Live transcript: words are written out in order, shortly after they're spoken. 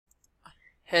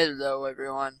Hello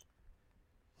everyone,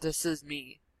 this is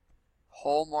me,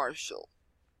 Paul Marshall,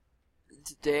 and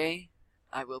today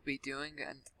I will be doing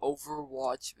an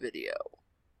Overwatch video.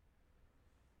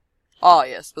 Ah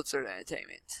yes, Blizzard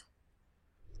Entertainment.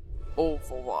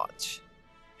 Overwatch.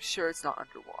 Sure it's not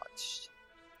underwatched.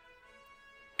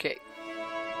 Okay.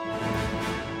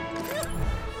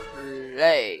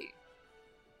 Play.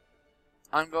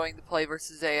 I'm going to play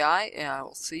versus AI, and I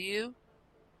will see you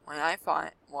when I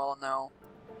find, well no.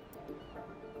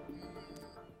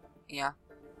 Yeah.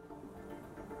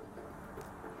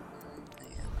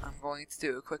 I'm going to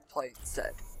do a quick play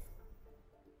instead.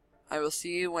 I will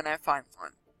see you when I find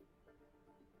one.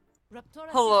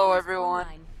 Hello everyone.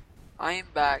 I am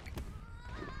back.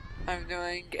 I'm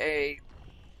doing a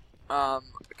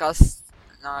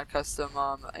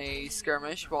a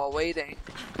skirmish while waiting.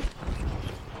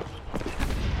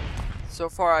 So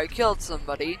far I killed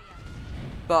somebody,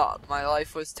 but my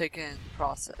life was taken in the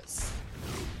process.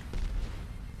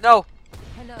 No!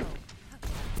 Hello.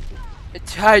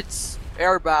 It's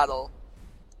air battle.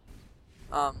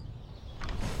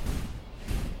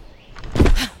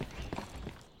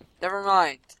 Never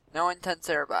mind. No intense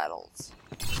air battles.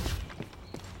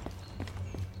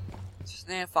 Just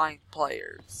need to find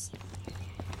players.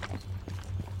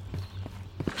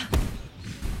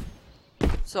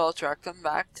 So I'll track them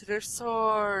back to their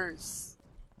source,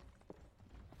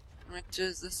 which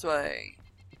is this way.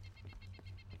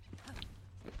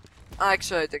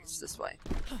 Actually, I think it's this way.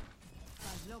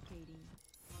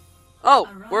 Oh,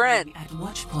 we're in! At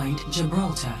Watch Point,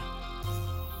 Gibraltar.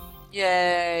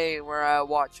 Yay, we're at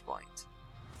Watch Point.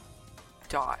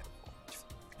 Die.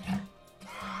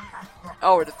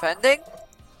 Oh, we're defending? In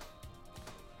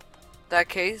that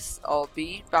case, I'll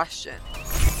be Bastion.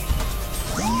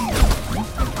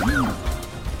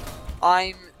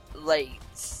 I'm late.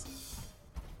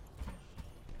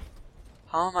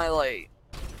 How am I late?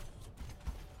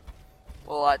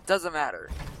 Well, that doesn't matter.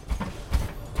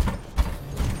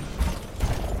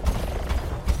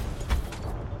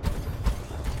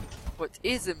 What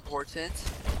is important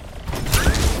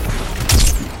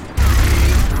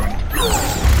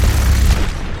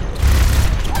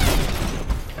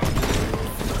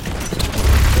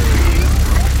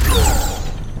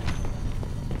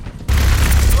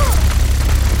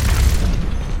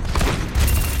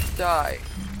die.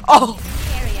 Oh!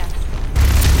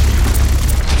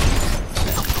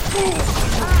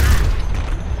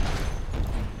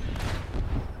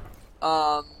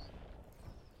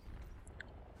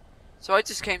 So I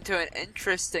just came to an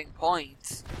interesting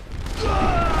point.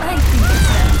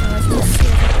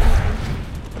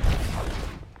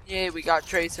 Yay, we got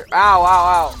Tracer. Ow,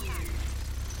 ow, ow.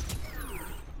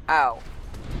 Ow.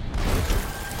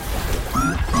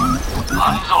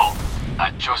 Hanzo,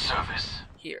 at your service.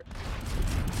 Here.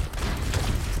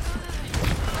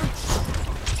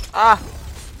 Ah!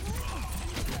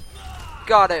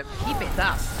 Got him. Keep it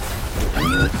up.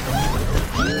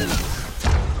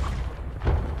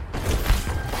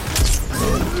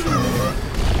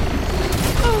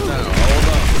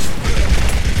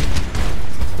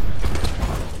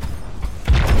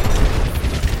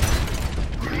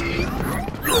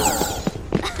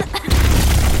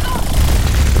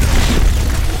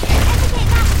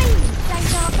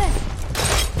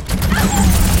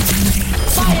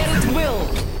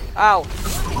 Ow.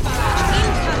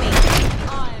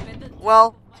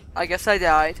 Well, I guess I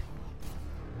died.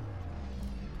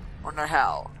 Wonder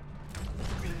how.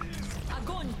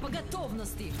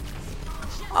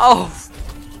 Oh!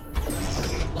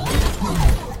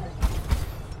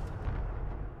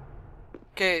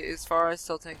 Okay, is far as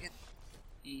still taken?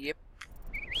 Yep.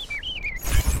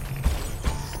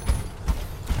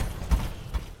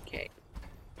 Okay.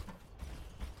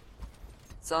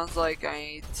 Sounds like I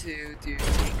need to do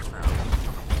tank mode.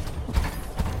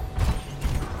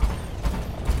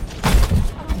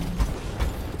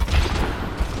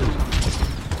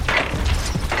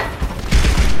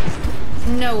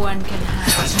 No one can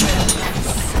hide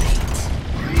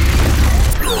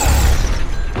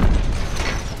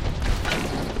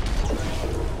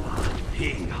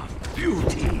King of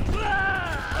beauty.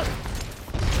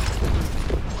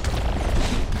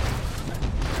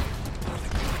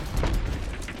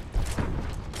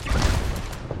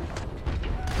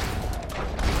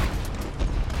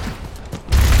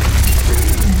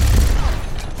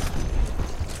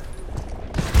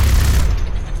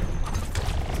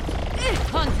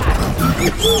 Contact!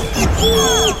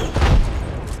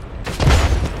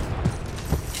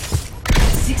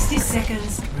 60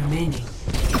 seconds remaining.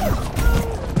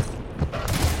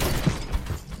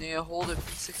 Need to hold it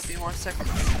for 60 more seconds.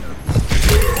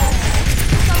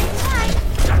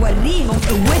 Wait. أوريهم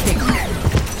قوتك.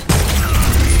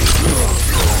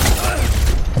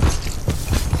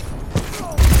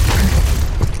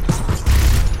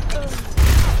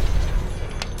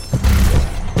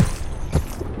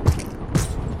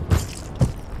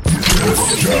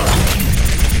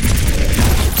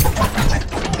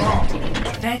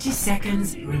 30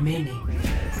 seconds remaining.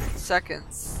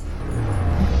 Seconds.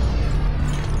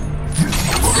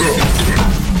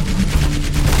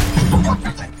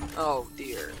 Oh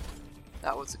dear.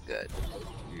 That wasn't good.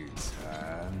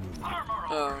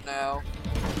 Oh no.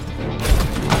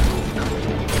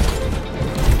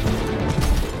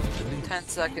 10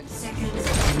 seconds.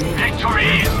 Victory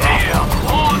is near.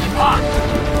 Hold fast.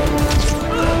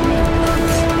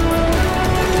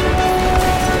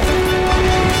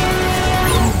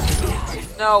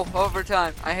 No,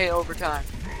 overtime. I hate overtime.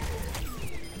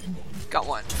 Got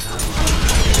one.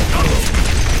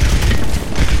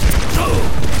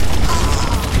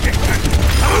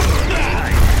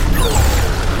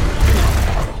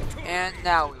 And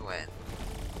now we win.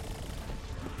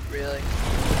 Really?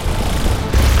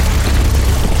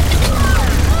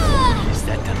 Is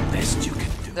that the best you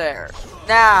can do? There.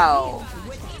 Now!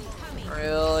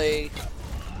 Really?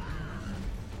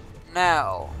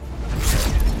 Now.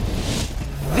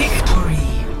 Victory.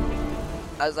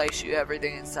 As I shoot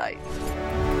everything in sight.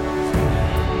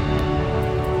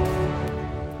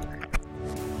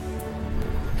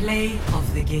 Play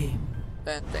of the game.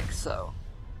 Didn't think so.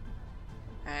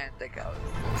 And think I was.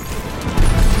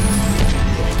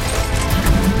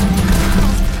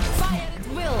 Fire at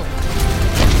will.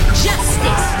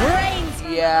 Justice reigns.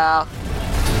 Yeah.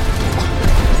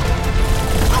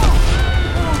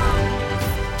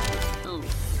 Oof.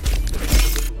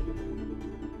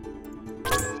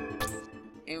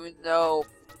 Even though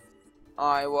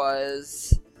I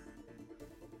was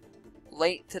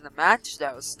late to the match,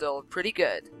 that was still pretty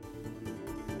good.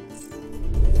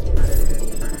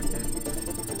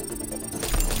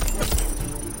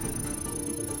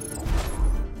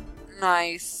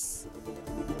 Nice.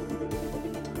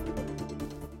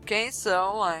 Okay,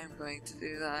 so I'm going to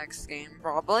do the next game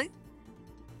probably.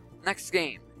 Next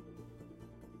game.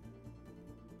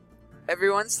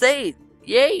 Everyone stayed.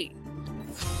 Yay!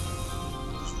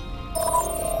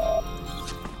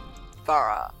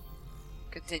 Farah.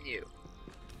 Continue.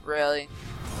 Really?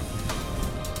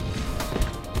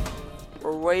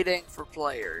 We're waiting for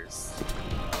players.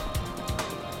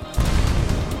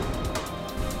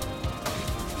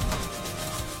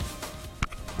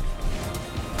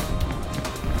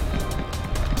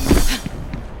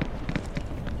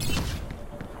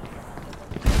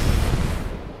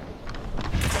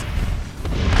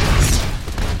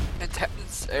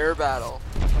 Intense air battle.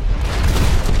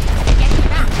 Get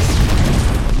back.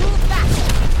 Move back.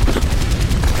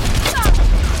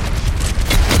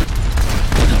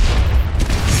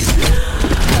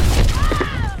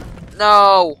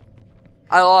 No!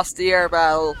 I lost the air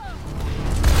battle.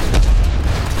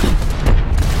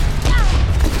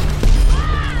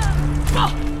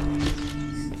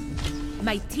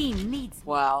 My team needs.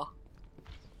 Wow.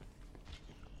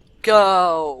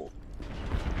 Go!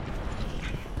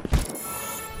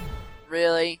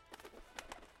 Really?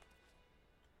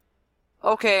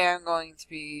 Okay, I'm going to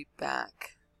be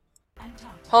back.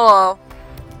 Hello.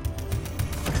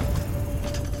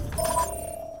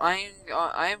 I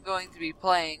am going to be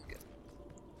playing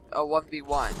a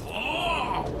 1v1.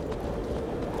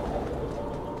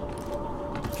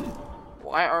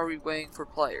 Why are we waiting for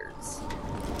players?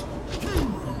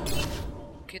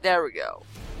 Okay, there we go.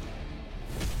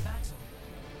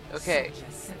 Okay.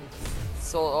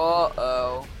 So,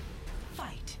 uh-oh.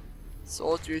 Fight.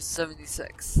 Soldier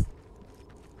 76.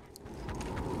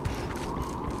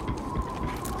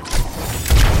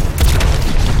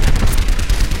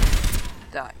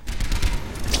 Die.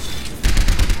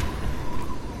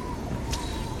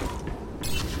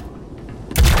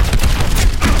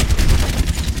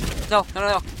 No, no, no,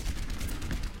 no.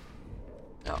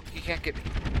 No, you can't get me.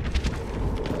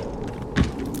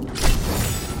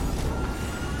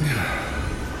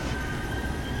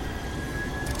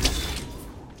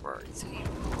 Where is he?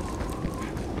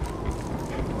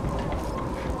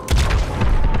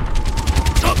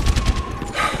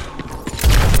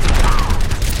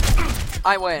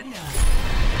 I win.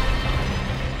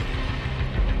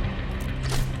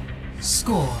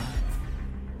 Score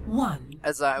 1.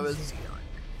 As I was going.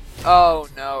 Oh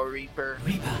no, Reaper.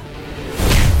 Reaper.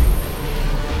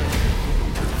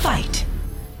 Fight.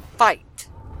 Fight.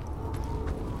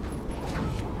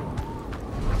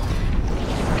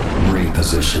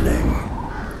 Repositioning.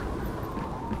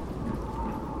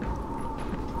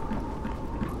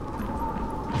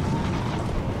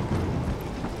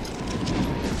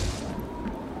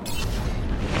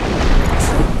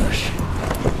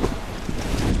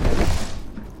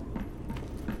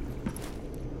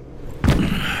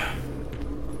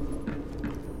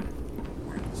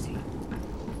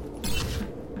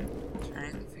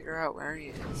 out where he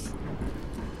is.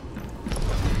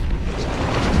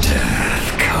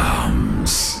 Death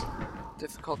comes.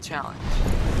 Difficult challenge.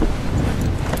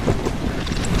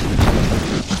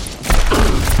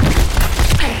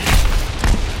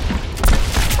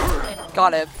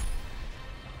 Got him.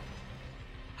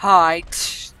 Hi.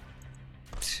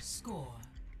 Score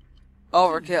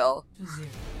Overkill. 2-0.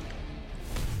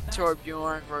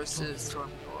 Torbjorn versus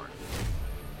Torbjorn.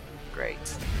 Great.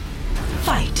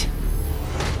 Fight.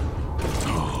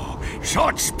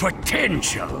 Such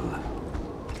potential.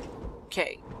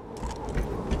 Okay.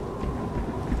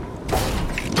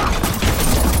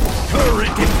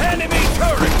 Turret, enemy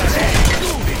turret ahead!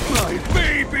 My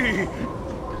baby!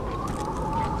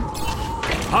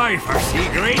 I foresee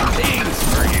great things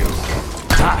for you.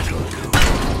 That'll do.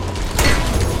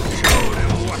 Show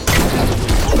them what.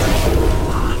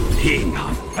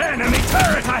 Enough. Enemy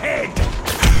turret ahead!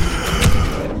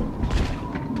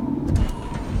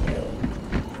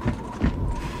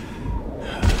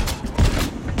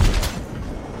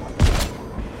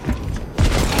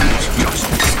 Just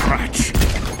a scratch.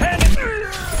 Enemy.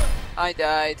 I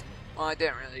died. Well, I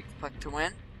didn't really expect to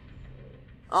win.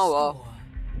 Oh well.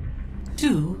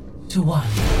 Score 2-1.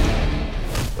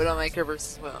 Widowmaker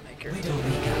versus Widowmaker.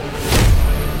 Widowmaker.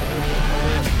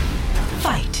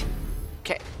 Fight.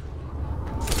 Okay.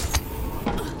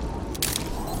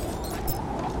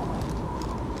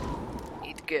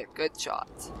 Need to get a good shot.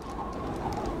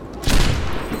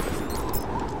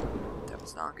 That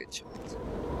was not a good shot.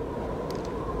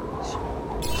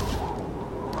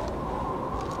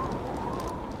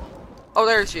 Oh,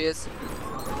 there she is.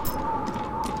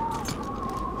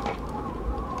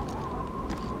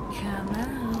 Come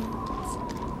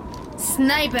out.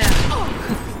 Sniper!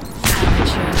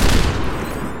 Amateur.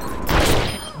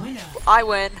 Winner. I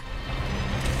win.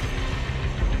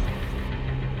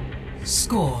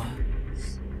 Score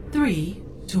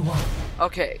 3-1.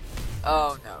 Okay.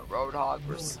 Oh no, Roadhog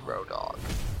versus Roadhog.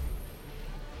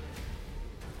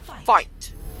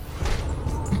 Fight!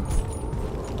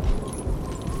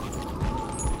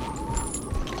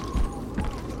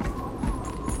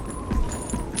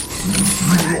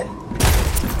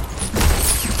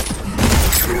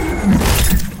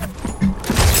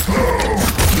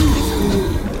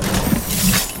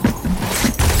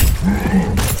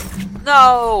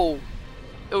 No!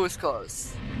 It was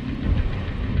close.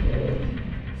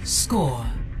 Score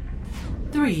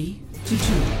 3-2.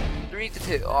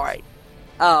 3-2, alright.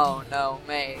 Oh no,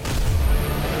 May.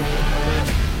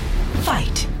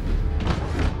 Fight.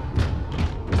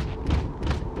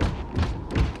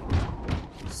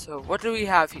 So what do we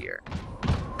have here?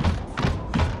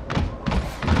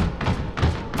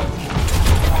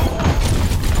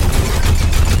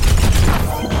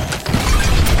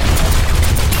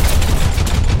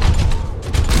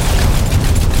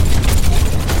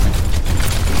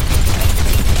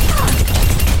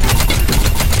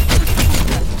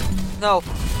 No.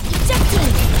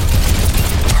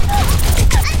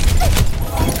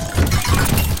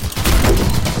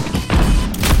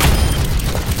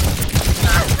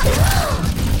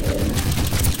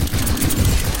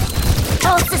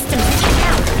 All systems check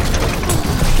out.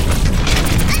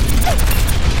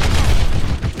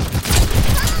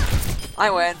 I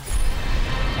win.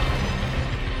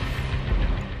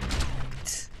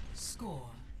 Score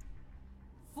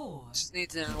 4. Just need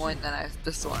to win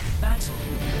this one. Battle.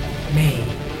 May.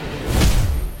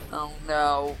 Oh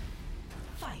no.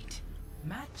 Fight.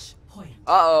 Match point.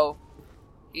 Uh-oh.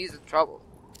 He's in trouble.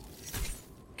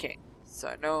 Okay, so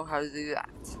I know how to do that.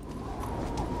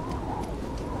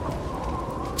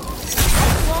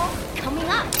 Wall coming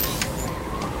up.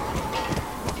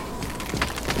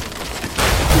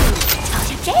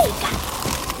 Jake.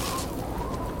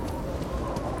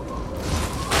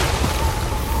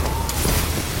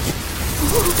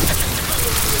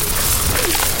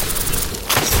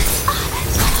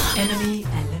 Enemy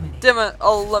eliminated. Demon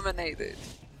eliminated.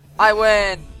 I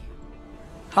win.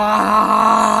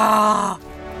 Ah!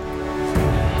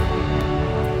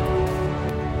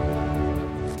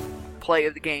 Play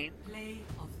of the game. Play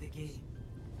of the game.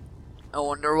 I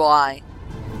wonder why.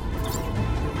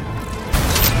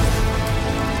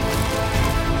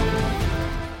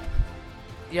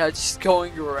 Yeah, just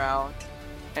going around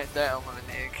and then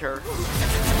eliminating her.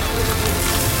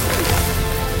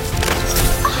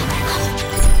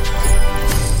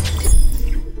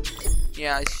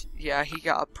 Yeah, he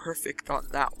got a perfect on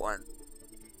that one.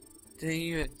 Didn't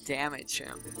even damage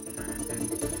him.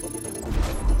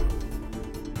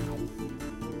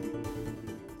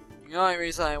 The only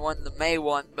reason I won the May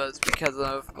one was because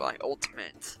of my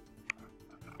ultimate.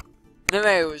 The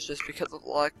May was just because of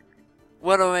luck.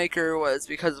 Widowmaker was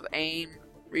because of aim.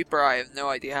 Reaper, I have no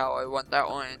idea how I won that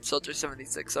one. And Soldier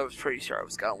 76, I was pretty sure I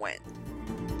was gonna win.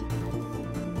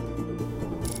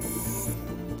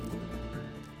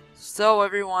 So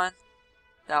everyone,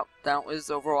 that was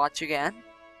Overwatch again.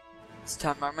 This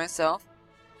time by myself.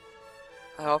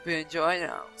 I hope you enjoyed,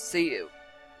 and I'll see you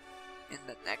in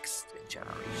the next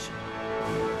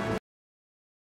generation.